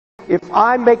if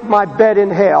I make my bed in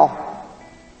hell,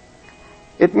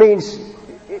 it means,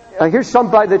 here's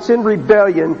somebody that's in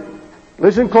rebellion.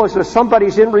 Listen closely.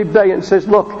 Somebody's in rebellion and says,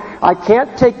 look, I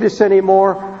can't take this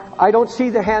anymore. I don't see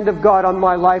the hand of God on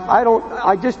my life.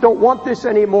 I just don't want this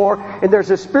anymore. And there's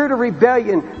a spirit of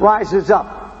rebellion rises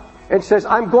up and says,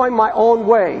 I'm going my own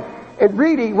way. And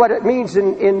really what it means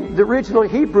in the original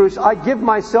Hebrews, I give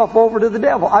myself over to the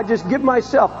devil. I just give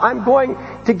myself. I'm going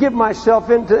to give myself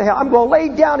into hell. I'm going to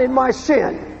lay down in my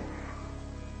sin.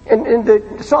 And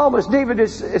the psalmist David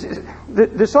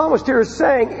the psalmist here is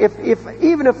saying,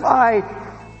 even if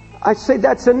I say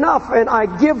that's enough and I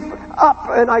give up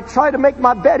and I try to make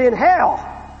my bed in hell,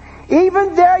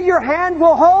 even there your hand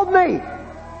will hold me.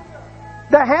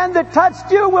 The hand that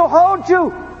touched you will hold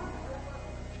you.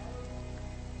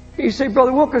 You say,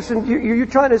 Brother Wilkerson, you're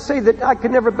trying to say that I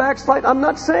can never backslide? I'm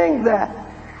not saying that.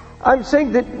 I'm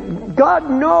saying that God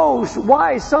knows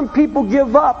why some people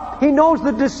give up. He knows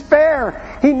the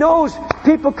despair. He knows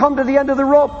people come to the end of the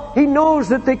rope. He knows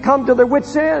that they come to their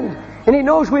wits' end. And He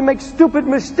knows we make stupid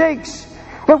mistakes.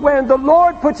 But when the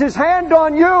Lord puts His hand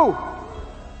on you,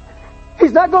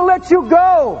 He's not going to let you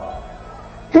go.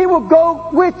 He will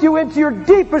go with you into your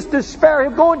deepest despair.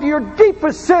 He'll go into your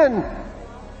deepest sin.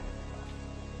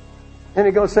 And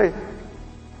He's going to say,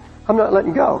 I'm not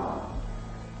letting go.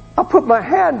 I'll put my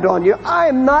hand on you. I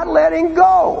am not letting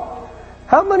go.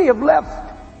 How many have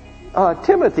left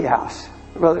Timothy house?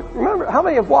 Brother, remember, how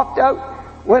many have walked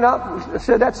out, went out,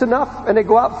 said that's enough, and they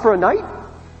go out for a night,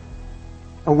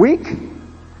 a week,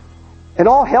 and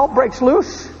all hell breaks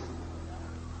loose?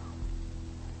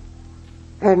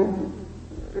 And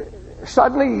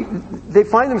suddenly they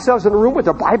find themselves in a room with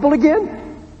their Bible again.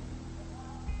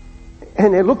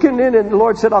 And they're looking in, and the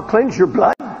Lord said, I'll cleanse your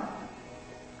blood.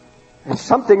 And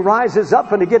something rises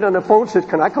up, and they get on the phone and says,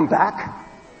 can I come back?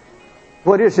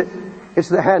 What is it? It's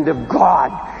the hand of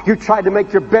God. You tried to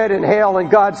make your bed in hell, and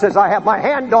God says, I have my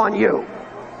hand on you.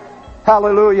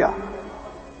 Hallelujah.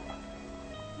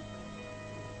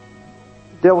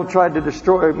 The devil tried to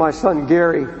destroy my son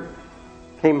Gary.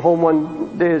 Came home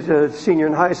one day as a senior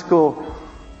in high school.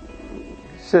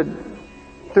 Said,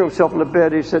 threw himself in the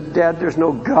bed. He said, Dad, there's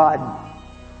no God.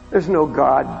 There's no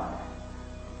God.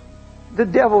 The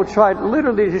devil tried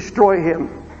literally to destroy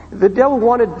him. The devil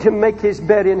wanted to make his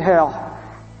bed in hell.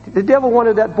 The devil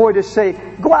wanted that boy to say,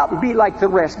 go out and be like the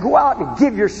rest. Go out and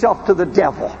give yourself to the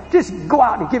devil. Just go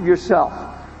out and give yourself.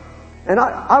 And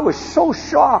I was so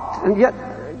shocked, and yet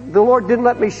the Lord didn't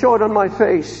let me show it on my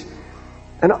face.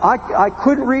 And I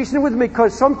couldn't reason with him,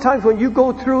 because sometimes when you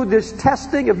go through this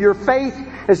testing of your faith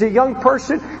as a young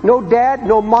person, no dad,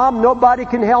 no mom, nobody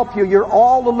can help you. You're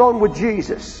all alone with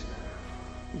Jesus.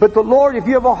 But the Lord, if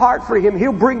you have a heart for Him,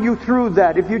 He'll bring you through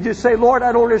that. If you just say, Lord,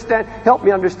 I don't understand, help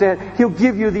me understand, He'll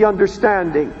give you the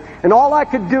understanding. And all I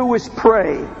could do was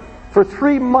pray. For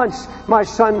 3 months, my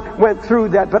son went through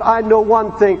that. But I know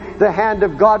one thing, the hand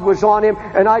of God was on him,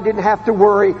 and I didn't have to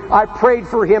worry. I prayed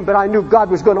for him, but I knew God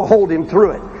was going to hold him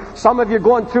through it. Some of you are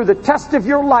going through the test of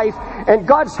your life, and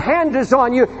God's hand is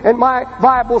on you. And my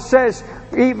Bible says,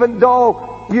 even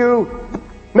though you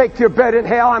make your bed in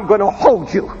hell, I'm going to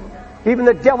hold you. Even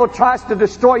the devil tries to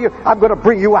destroy you, I'm going to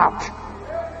bring you out.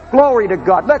 Glory to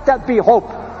God. Let that be hope.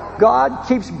 God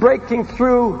keeps breaking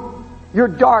through your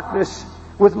darkness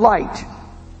with light.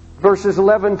 Verses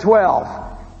 11,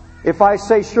 12. If I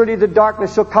say, surely the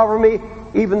darkness shall cover me,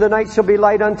 even the night shall be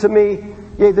light unto me.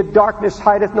 Yea, the darkness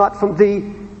hideth not from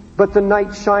thee, but the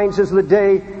night shines as the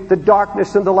day. The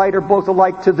darkness and the light are both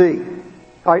alike to thee.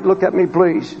 All right, look at me,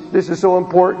 please. This is so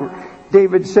important.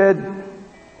 David said,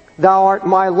 Thou art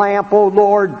my lamp, O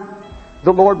Lord.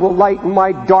 The Lord will lighten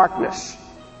my darkness.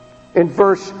 In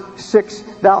verse 6,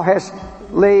 Thou hast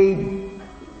laid,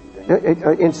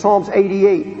 in Psalms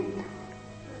 88,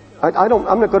 I'm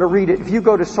not going to read it. If you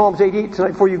go to Psalms 88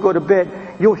 tonight before you go to bed,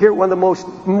 you'll hear one of the most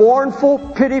mournful,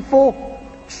 pitiful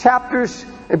chapters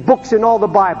and books in all the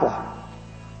Bible.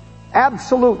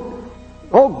 Absolute.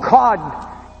 Oh God,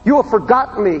 you have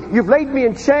forgotten me. You've laid me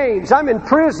in chains. I'm in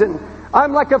prison.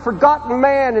 I'm like a forgotten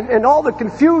man, and all the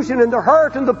confusion and the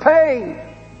hurt and the pain.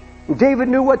 And David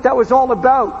knew what that was all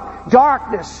about.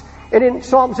 Darkness. And in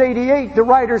Psalms 88, the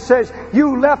writer says,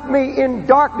 you left me in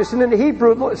darkness. And in the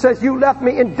Hebrew, it says, you left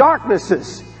me in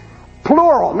darknesses.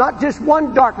 Plural, not just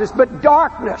one darkness, but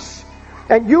darkness.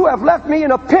 And you have left me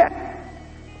in a pit.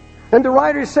 And the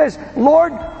writer says,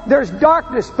 Lord, there's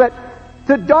darkness, but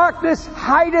the darkness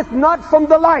hideth not from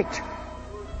the light.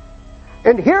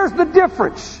 And here's the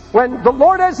difference. When the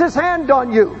Lord has His hand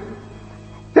on you,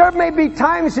 there may be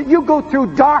times that you go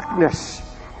through darkness.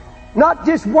 Not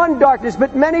just one darkness,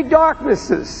 but many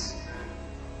darknesses.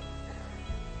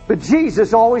 But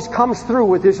Jesus always comes through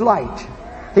with His light.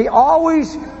 He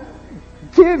always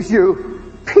gives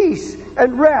you peace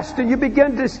and rest, and you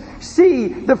begin to see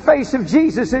the face of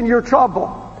Jesus in your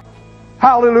trouble.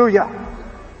 Hallelujah.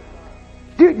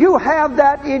 Do you have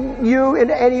that in you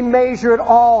in any measure at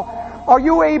all? Are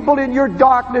you able in your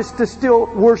darkness to still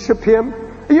worship Him?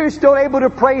 Are you still able to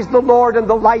praise the Lord and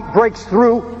the light breaks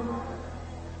through?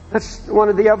 That's one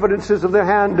of the evidences of the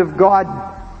hand of God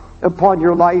upon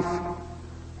your life.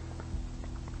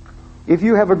 If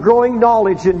you have a growing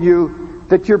knowledge in you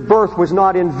that your birth was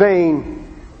not in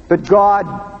vain, but God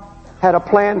had a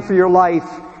plan for your life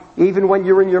even when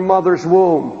you were in your mother's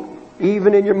womb,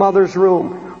 even in your mother's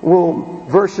womb.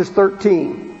 Verses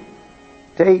 13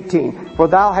 to 18. For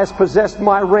thou hast possessed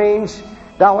my reins,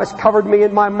 thou hast covered me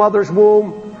in my mother's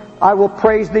womb. I will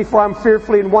praise thee, for I am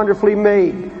fearfully and wonderfully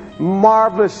made.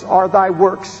 Marvelous are thy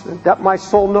works, that my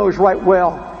soul knows right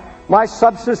well. My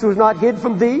substance was not hid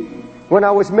from thee, when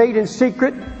I was made in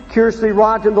secret, curiously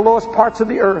wrought in the lowest parts of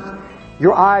the earth.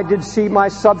 Your eye did see my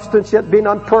substance, yet being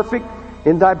unperfect.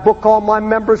 In thy book all my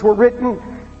members were written,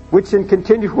 which in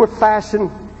continuance were fashioned,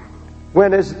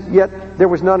 when as yet there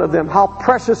was none of them. How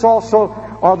precious also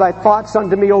are thy thoughts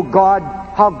unto me, O God!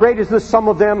 How great is the sum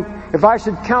of them! If I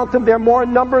should count them, they are more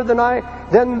in number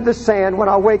than the sand. When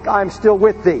I wake, I am still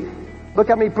with thee. Look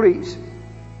at me, please.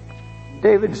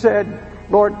 David said,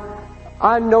 Lord,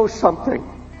 I know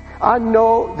something. I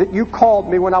know that you called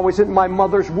me when I was in my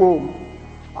mother's womb.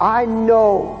 I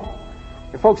know.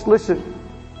 And folks, listen.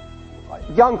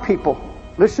 Young people,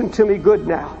 listen to me good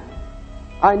now.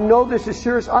 I know this as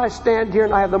sure as I stand here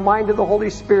and I have the mind of the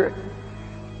Holy Spirit.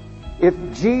 If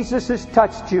Jesus has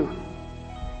touched you,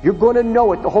 you're going to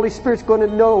know it. The Holy Spirit's going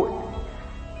to know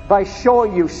it by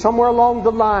showing you somewhere along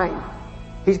the line.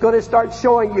 He's going to start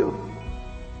showing you.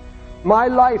 My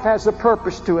life has a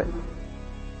purpose to it.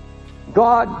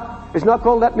 God is not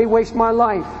going to let me waste my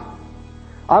life.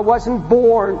 I wasn't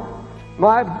born.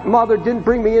 My mother didn't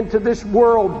bring me into this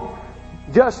world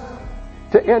just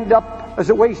to end up as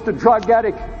a wasted drug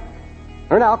addict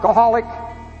or an alcoholic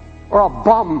or a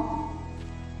bum.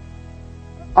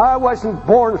 I wasn't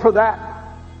born for that.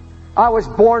 I was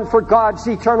born for God's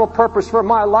eternal purpose for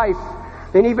my life.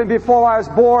 And even before I was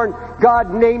born,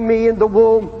 God named me in the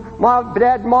womb. My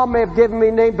dad and mom may have given me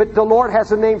a name, but the Lord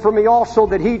has a name for me also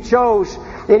that He chose.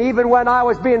 And even when I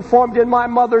was being formed in my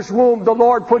mother's womb, the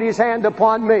Lord put His hand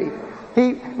upon me.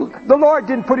 The Lord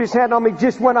didn't put His hand on me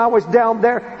just when I was down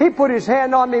there. He put His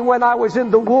hand on me when I was in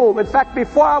the womb. In fact,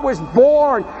 before I was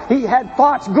born, He had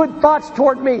thoughts, good thoughts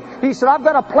toward me. He said, I've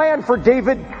got a plan for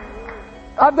David.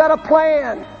 I've got a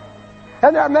plan.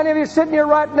 And there are many of you sitting here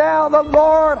right now. The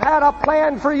Lord had a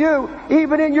plan for you,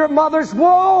 even in your mother's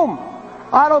womb.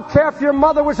 I don't care if your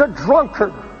mother was a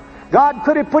drunkard. God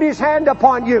could have put His hand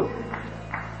upon you.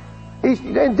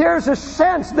 And there's a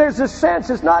sense.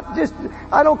 It's not just,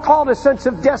 I don't call it a sense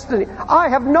of destiny. I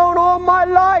have known all my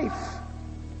life.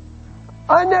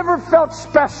 I never felt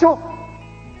special.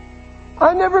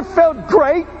 I never felt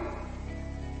great.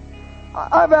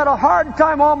 I've had a hard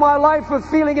time all my life with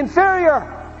feeling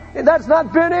inferior. And that's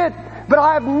not been it. But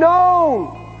I have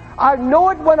known. I know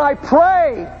it when I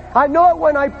pray. I know it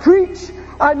when I preach.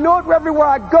 I know it everywhere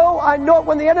I go. I know it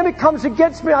when the enemy comes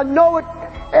against me. I know it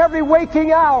every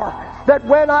waking hour. That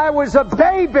when I was a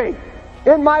baby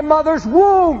in my mother's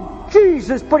womb,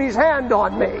 Jesus put His hand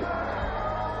on me.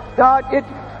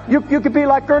 You could be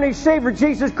like Ernie Shaver.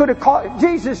 Jesus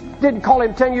didn't call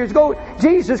him 10 years ago.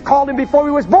 Jesus called him before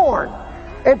he was born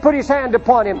and put His hand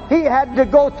upon him. He had to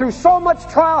go through so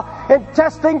much trial and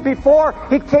testing before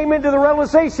he came into the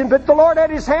realization. But the Lord had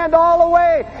His hand all the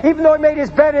way, even though He made His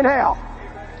bed in hell.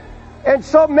 And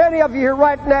so many of you here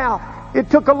right now, it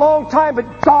took a long time,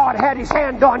 but God had His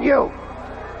hand on you.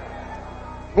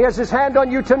 He has His hand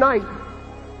on you tonight.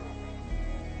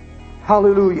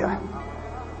 Hallelujah.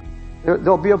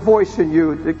 There'll be a voice in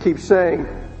you that keeps saying,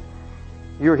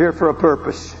 you're here for a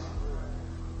purpose.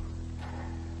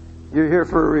 You're here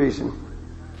for a reason.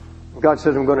 God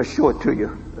says, I'm going to show it to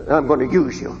you. I'm going to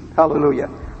use you. Hallelujah.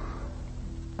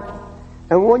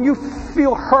 And when you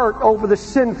feel hurt over the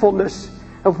sinfulness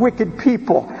of wicked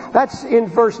people, that's in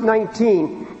verse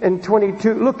 19 and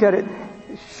 22. Look at it.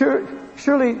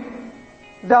 Surely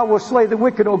thou wilt slay the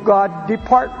wicked, O God.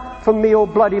 Depart from me, O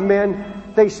bloody men.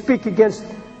 They speak against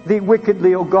thee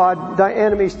wickedly, O God. Thy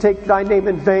enemies take thy name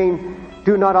in vain.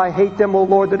 Do not I hate them, O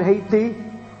Lord, that hate thee?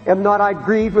 Am not I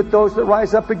grieved with those that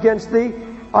rise up against thee?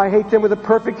 I hate them with a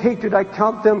perfect hatred. I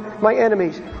count them my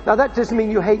enemies. Now that doesn't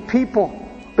mean you hate people,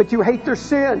 but you hate their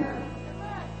sin.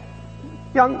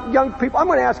 Young people, I'm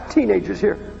going to ask teenagers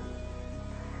here.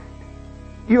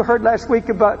 You heard last week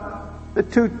about the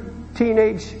two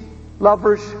teenage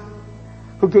lovers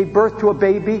who gave birth to a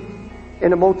baby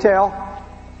in a motel.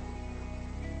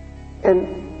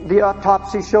 And the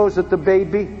autopsy shows that the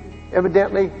baby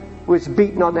evidently was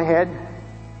beaten on the head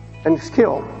and was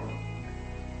killed.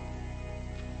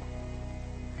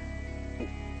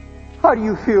 How do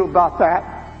you feel about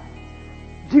that?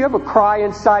 Do you have a cry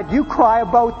inside? Do you cry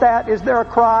about that? Is there a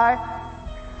cry?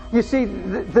 You see,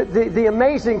 the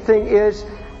amazing thing is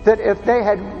that if they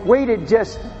had waited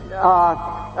just,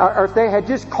 or if they had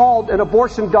just called an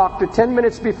abortion doctor 10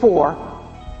 minutes before,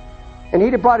 and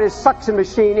he'd have brought his suction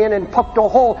machine in and poked a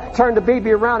hole, turned the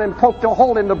baby around and poked a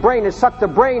hole in the brain and sucked the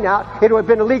brain out, it would have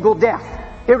been a legal death.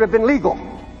 It would have been legal.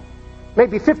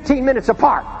 Maybe 15 minutes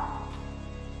apart.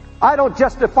 I don't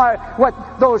justify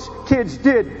what those kids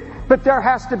did, but there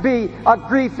has to be a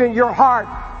grief in your heart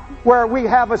where we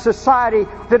have a society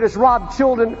that has robbed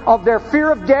children of their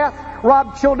fear of death,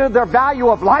 robbed children of their value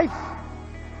of life,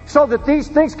 so that these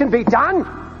things can be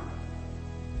done.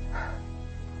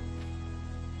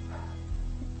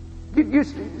 You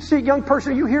see, young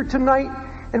person, you here tonight,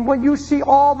 and when you see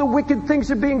all the wicked things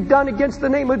that are being done against the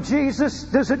name of Jesus,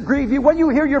 does it grieve you? When you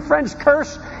hear your friends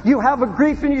curse, you have a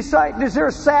grief in your sight. Is there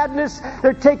a sadness?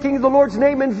 They're taking the Lord's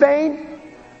name in vain.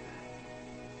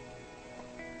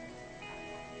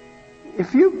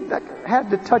 If you had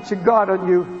the touch of God on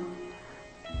you,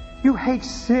 you hate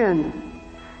sin.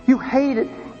 You hate it.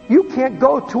 You can't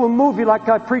go to a movie like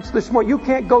I preached this morning. You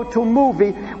can't go to a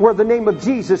movie where the name of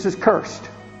Jesus is cursed.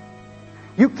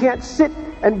 You can't sit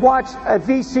and watch a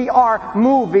VCR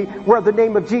movie where the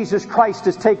name of Jesus Christ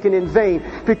is taken in vain,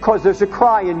 because there's a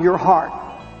cry in your heart.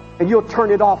 And you'll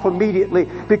turn it off immediately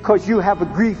because you have a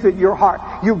grief in your heart.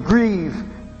 You grieve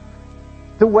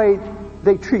the way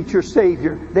they treat your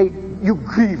Savior. You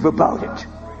grieve about it.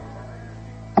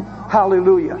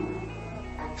 Hallelujah.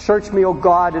 Search me, O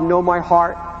God, and know my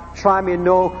heart. Try me and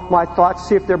know my thoughts.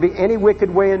 See if there be any wicked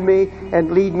way in me,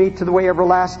 and lead me to the way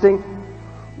everlasting.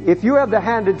 If you have the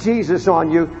hand of Jesus on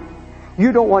you,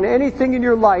 you don't want anything in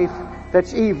your life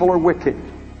that's evil or wicked.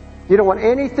 You don't want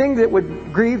anything that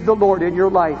would grieve the Lord in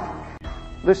your life.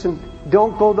 Listen,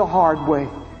 don't go the hard way.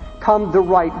 Come the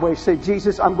right way. Say,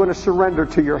 Jesus, I'm going to surrender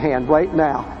to your hand right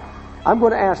now. I'm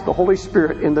going to ask the Holy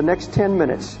Spirit in the next 10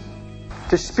 minutes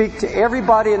to speak to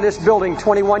everybody in this building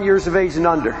 21 years of age and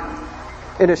under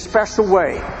in a special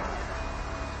way.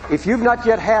 If you've not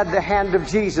yet had the hand of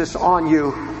Jesus on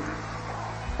you,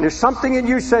 and there's something in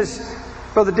you says,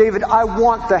 Brother David, I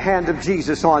want the hand of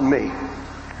Jesus on me.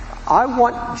 I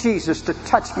want Jesus to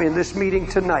touch me in this meeting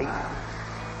tonight.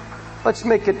 Let's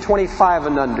make it 25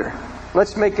 and under.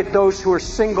 Let's make it those who are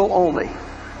single only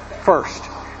first.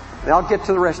 And I'll get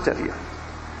to the rest of you.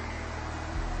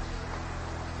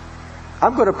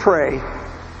 I'm going to pray.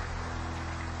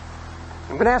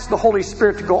 I'm going to ask the Holy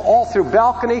Spirit to go all through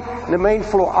balcony and the main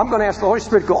floor. I'm going to ask the Holy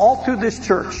Spirit to go all through this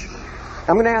church.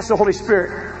 I'm going to ask the Holy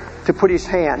Spirit to put His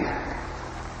hand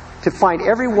to find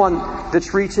everyone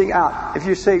that's reaching out. If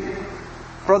you say,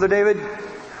 Brother David,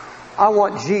 I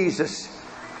want Jesus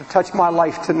to touch my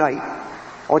life tonight,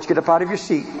 I want you to get up out of your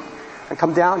seat and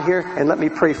come down here and let me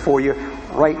pray for you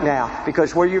right now.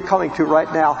 Because where you're coming to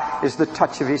right now is the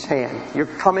touch of His hand. You're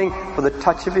coming for the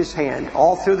touch of His hand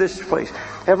all through this place.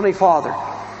 Heavenly Father,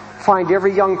 find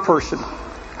every young person,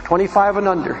 25 and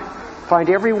under. Find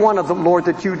every one of them, Lord,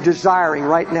 that you're desiring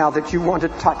right now, that you want to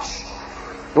touch.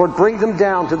 Lord, bring them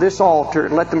down to this altar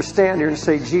and let them stand here and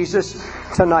say, Jesus,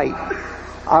 tonight,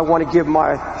 I want to give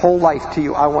my whole life to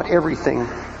you. I want everything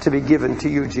to be given to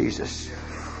you, Jesus.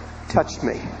 Touch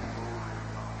me.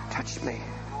 Touch me.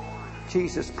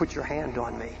 Jesus, put your hand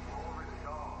on me.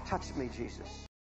 Touch me, Jesus.